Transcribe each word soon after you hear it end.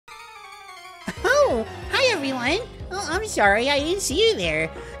Oh, hi everyone. Oh, I'm sorry, I didn't see you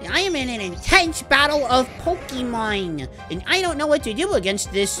there. I am in an intense battle of Pokemon, and I don't know what to do against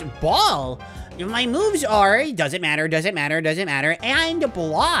this ball. My moves are, doesn't matter, and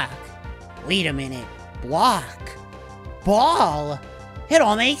block. Wait a minute, block, ball. It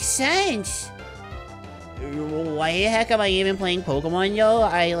all makes sense. Why the heck am I even playing Pokemon, yo?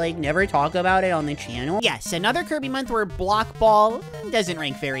 I, never talk about it on the channel. Yes, another Kirby month where block ball doesn't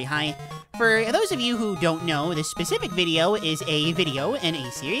rank very high. For those of you who don't know, this specific video is a video in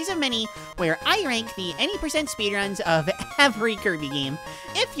a series of many where I rank the any percent speedruns of every Kirby game.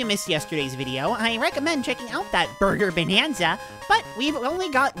 If you missed yesterday's video, I recommend checking out that Burger Bonanza, but we've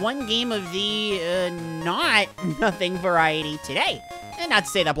only got one game of the, not nothing variety today. And not to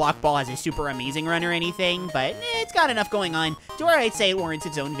say that Block Ball has a super amazing run or anything, but it's got enough going on to where I'd say it warrants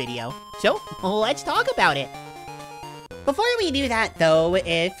its own video. So, let's talk about it. Before we do that, though,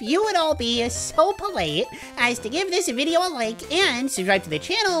 if you would all be so polite as to give this video a like and subscribe to the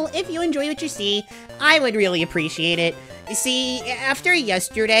channel if you enjoy what you see, I would really appreciate it. See, after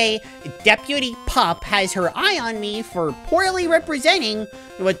yesterday, Deputy Pup has her eye on me for poorly representing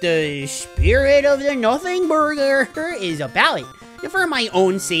what the spirit of the Nothing Burger is about. For my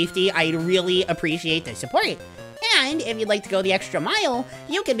own safety, I'd really appreciate the support. And if you'd like to go the extra mile,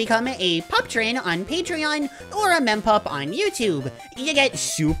 you can become a Puptrin on Patreon or a Mempup on YouTube. You get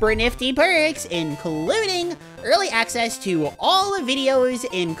super nifty perks, including early access to all the videos,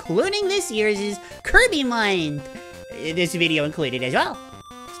 including this year's Kirby month. This video included as well.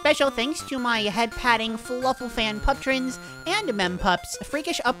 Special thanks to my head-patting Fluffle fan Puptrins and Mempups,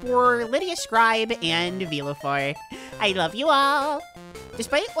 Freakish Uproar, Lydia Scribe, and Vilafar. I love you all!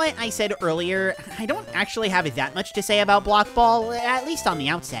 Despite what I said earlier, I don't actually have that much to say about Block Ball, at least on the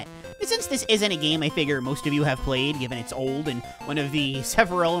outset. But since this isn't a game I figure most of you have played, given it's old and one of the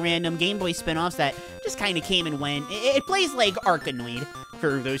several random Game Boy spin-offs that just kind of came and went, it plays like Arkanoid.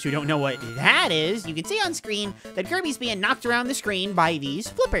 For those who don't know what that is, you can see on screen that Kirby's being knocked around the screen by these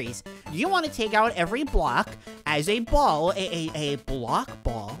flippers. You want to take out every block as a ball, a block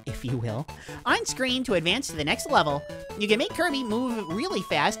ball, if you will, on screen to advance to the next level. You can make Kirby move really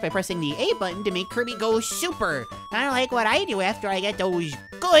fast by pressing the A button to make Kirby go super, kind of like what I do after I get those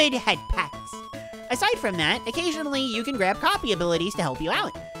good head pats. Aside from that, occasionally you can grab copy abilities to help you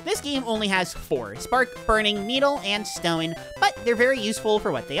out. This game only has 4, Spark, Burning, Needle, and Stone, but they're very useful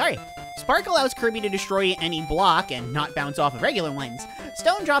for what they are. Spark allows Kirby to destroy any block and not bounce off of regular ones.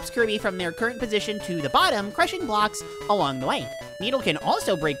 Stone drops Kirby from their current position to the bottom, crushing blocks along the way. Needle can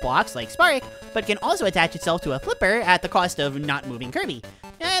also break blocks like Spark, but can also attach itself to a flipper at the cost of not moving Kirby.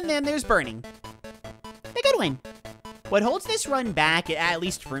 And then there's Burning. The good one. What holds this run back, at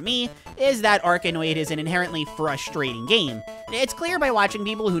least for me, is that Arkanoid is an inherently frustrating game. It's clear by watching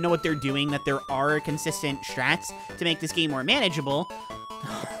people who know what they're doing that there are consistent strats to make this game more manageable,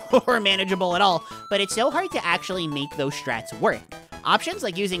 or manageable at all, but it's so hard to actually make those strats work. Options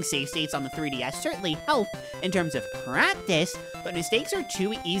like using save states on the 3DS certainly help in terms of practice, but mistakes are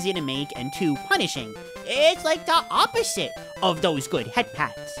too easy to make and too punishing. It's like the opposite of those good head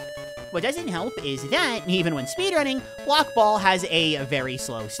pats. What doesn't help is that, even when speedrunning, Block Ball has a very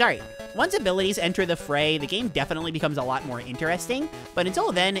slow start. Once abilities enter the fray, the game definitely becomes a lot more interesting, but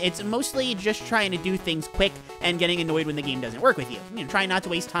until then, it's mostly just trying to do things quick and getting annoyed when the game doesn't work with you. Try not to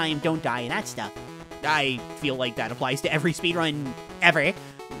waste time, don't die, that stuff. I feel like that applies to every speedrun ever,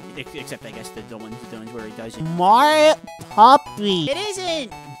 except I guess the ones where it doesn't. More puppy. It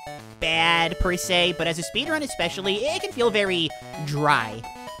isn't bad per se, but as a speedrun especially, it can feel very dry.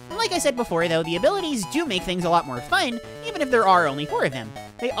 Like I said before, though, the abilities do make things a lot more fun, even if there are only 4 of them.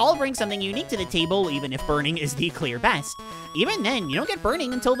 They all bring something unique to the table, even if Burning is the clear best. Even then, you don't get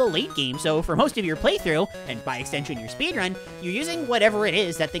Burning until the late game, so for most of your playthrough, and by extension your speedrun, you're using whatever it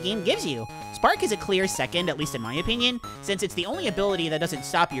is that the game gives you. Spark is a clear second, at least in my opinion, since it's the only ability that doesn't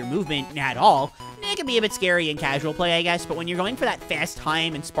stop your movement at all. It can be a bit scary in casual play, I guess, but when you're going for that fast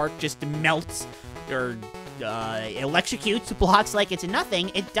time and Spark just melts, or electrocutes blocks like it's nothing,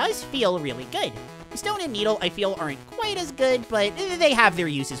 it does feel really good. Stone and Needle, I feel, aren't quite as good, but they have their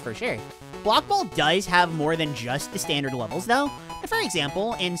uses for sure. Block Ball does have more than just the standard levels, though. For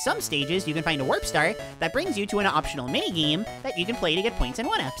example, in some stages, you can find a Warp Star that brings you to an optional minigame that you can play to get points and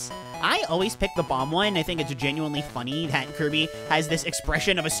 1-ups. I always pick the bomb one. I think it's genuinely funny that Kirby has this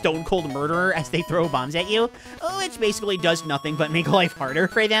expression of a stone-cold murderer as they throw bombs at you, which basically does nothing but make life harder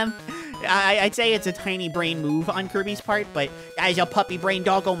for them. I'd say it's a tiny brain move on Kirby's part, but as a puppy brain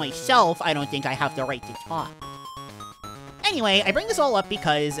doggo myself, I don't think I have the right to talk. Anyway, I bring this all up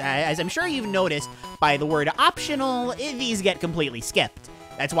because, as I'm sure you've noticed by the word optional, these get completely skipped.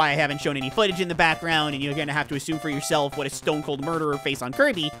 That's why I haven't shown any footage in the background, and you're gonna have to assume for yourself what a stone cold murderer face on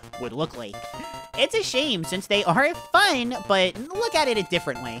Kirby would look like. It's a shame since they are fun, but look at it a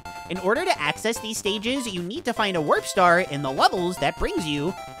different way. In order to access these stages, you need to find a warp star in the levels that brings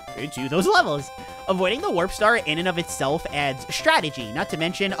you to those levels. Avoiding the warp star in and of itself adds strategy, not to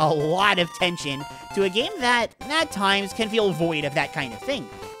mention a lot of tension, to a game that, at times, can feel void of that kind of thing.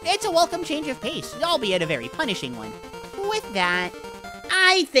 It's a welcome change of pace, albeit a very punishing one. With that,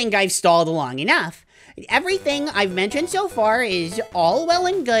 I think I've stalled long enough. Everything I've mentioned so far is all well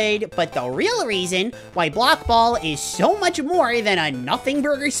and good, but the real reason why Block Ball is so much more than a nothing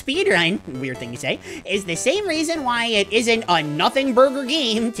burger speedrun, weird thing to say, is the same reason why it isn't a nothing burger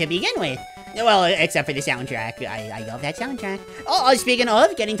game to begin with. Well, except for the soundtrack. I love that soundtrack. Oh, speaking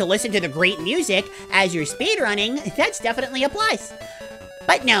of getting to listen to the great music as you're speedrunning, that's definitely a plus.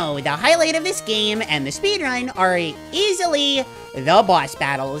 But no, the highlight of this game and the speedrun are easily the boss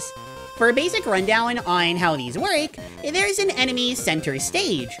battles. For a basic rundown on how these work, there's an enemy center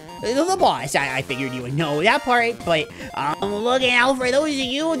stage. The boss, I figured you would know that part, but I'm looking out for those of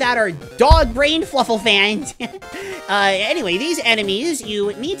you that are dog-brained Fluffle fans. Anyway, these enemies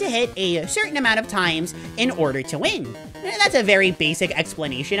you need to hit a certain amount of times in order to win. That's a very basic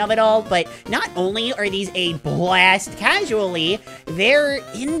explanation of it all, but not only are these a blast casually, they're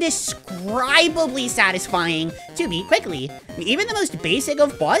indescribably satisfying to beat quickly. Even the most basic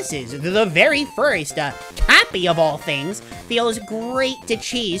of bosses, the very first, Cappy of all things, feels great to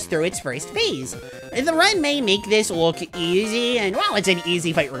chase through its first phase. The run may make this look easy, and while it's an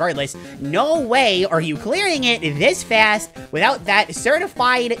easy fight regardless, no way are you clearing it this fast without that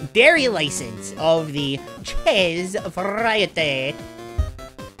certified dairy license of the cheese variety.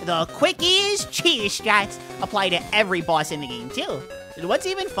 The quickies cheese strats apply to every boss in the game too. What's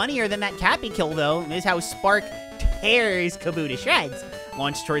even funnier than that Cappy kill though is how Spark tears Kaboo to shreds.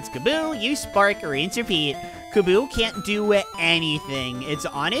 Launch towards Kaboo, use Spark, rinse, repeat. Kaboo can't do anything. It's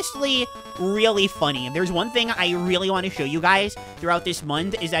honestly really funny. If there's one thing I really want to show you guys throughout this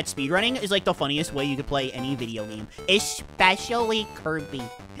month is that speedrunning is like the funniest way you could play any video game, especially Kirby.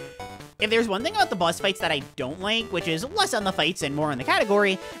 If there's one thing about the boss fights that I don't like, which is less on the fights and more on the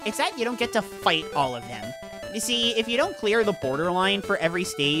category, it's that you don't get to fight all of them. You see, if you don't clear the borderline for every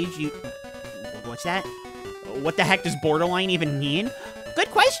stage, what's that? What the heck does borderline even mean? Good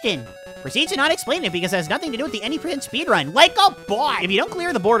question. Proceed to not explain it because it has nothing to do with the any percent speedrun. Like a bot! If you don't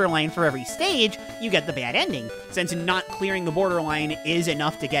clear the borderline for every stage, you get the bad ending. Since not clearing the borderline is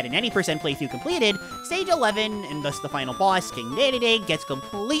enough to get an any percent playthrough completed, stage 11, and thus the final boss, King Dedede, gets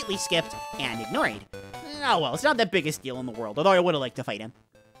completely skipped and ignored. Oh well, it's not the biggest deal in the world, although I would have liked to fight him.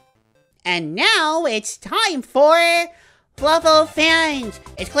 And now it's time for Fluffle fans!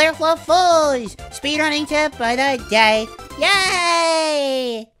 It's Klaire Fluffle's speedrunning tip of the day.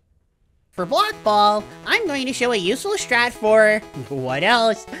 Yay! For Block Ball, I'm going to show a useful strat for, what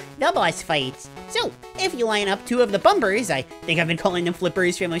else? The boss fights. So, if you line up two of the bumpers, I think I've been calling them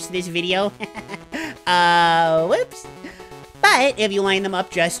flippers for most of this video. Whoops. But if you line them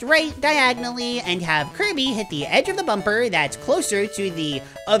up just right, diagonally, and have Kirby hit the edge of the bumper that's closer to the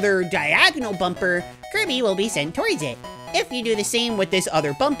other diagonal bumper, Kirby will be sent towards it. If you do the same with this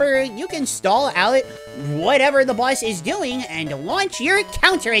other bumper, you can stall out whatever the boss is doing and launch your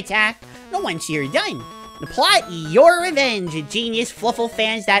counterattack once you're done. Plot your revenge, genius Fluffle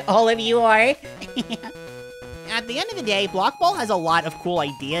fans that all of you are. At the end of the day, Block Ball has a lot of cool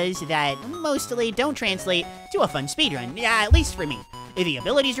ideas that mostly don't translate to a fun speedrun, yeah, at least for me. The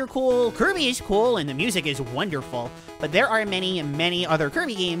abilities are cool, Kirby is cool, and the music is wonderful, but there are many, many other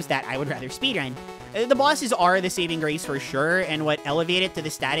Kirby games that I would rather speedrun. The bosses are the saving grace for sure, and what elevated it to the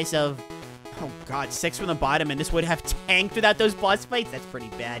status of, oh god, 6 from the bottom, and this would have tanked without those boss fights? That's pretty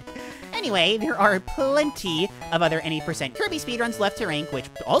bad. Anyway, there are plenty of other any percent Kirby speedruns left to rank, which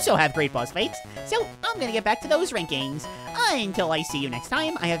also have great boss fights, so I'm gonna get back to those rankings. Until I see you next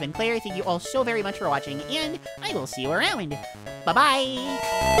time, I have been Klaire, thank you all so very much for watching, and I will see you around.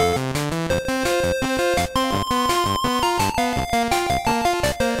 Bye-bye!